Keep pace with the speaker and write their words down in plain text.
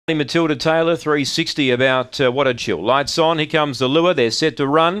Matilda Taylor, 360 about What a Chill. Lights on, here comes the lure, they're set to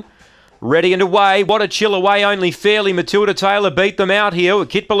run. Ready and away, What a Chill away only fairly. Matilda Taylor beat them out here.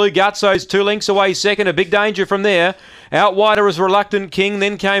 Kit Baloo Gutso's 2 lengths away second, a big danger from there. Out wider was Reluctant King,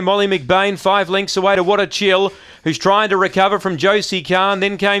 then came Molly McBain, 5 lengths away to What a Chill, who's trying to recover from Josie Khan.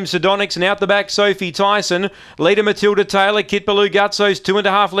 Then came Sidonix, and out the back Sophie Tyson. Leader Matilda Taylor, Kit Baloo Gutso's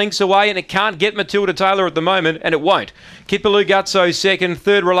 2.5 lengths away, and it can't get Matilda Taylor at the moment, and it won't. Kit Baloo Gutso second,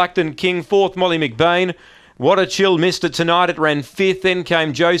 third Reluctant King, fourth Molly McBain. What a Chill missed it tonight. It ran fifth. Then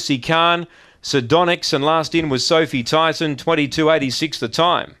came Josie Khan, Sidonix, and last in was Sophie Tyson, 22.86 the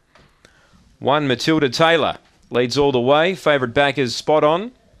time. 1 Matilda Taylor leads all the way. Favourite back is spot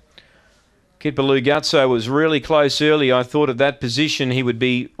on. Kit Baloo Gutso was really close early. I thought at that position he would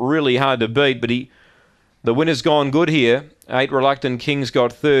be really hard to beat, but the winner's gone good here. 8 Reluctant King's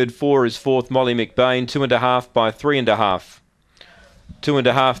got third. 4 is fourth Molly McBain. 2.5 by 3.5.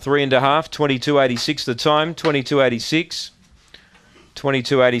 2.5, 3.5, 22.86 the time, 22.86.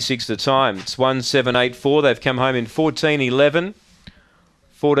 22.86 the time. It's 1.784. They've come home in 14.11.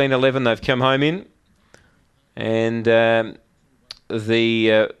 14.11 they've come home in. And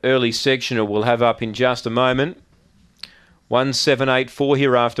the early sectional we'll have up in just a moment. 1.784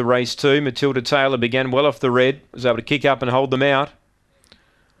 here after race 2. Matilda Taylor began well off the red. Was able to kick up and hold them out.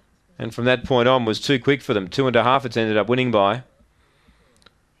 And from that point on was too quick for them. 2.5 it's ended up winning by.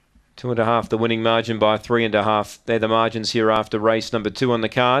 2.5 the winning margin by 3.5. They're the margins here after race number 2 on the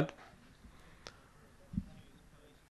card.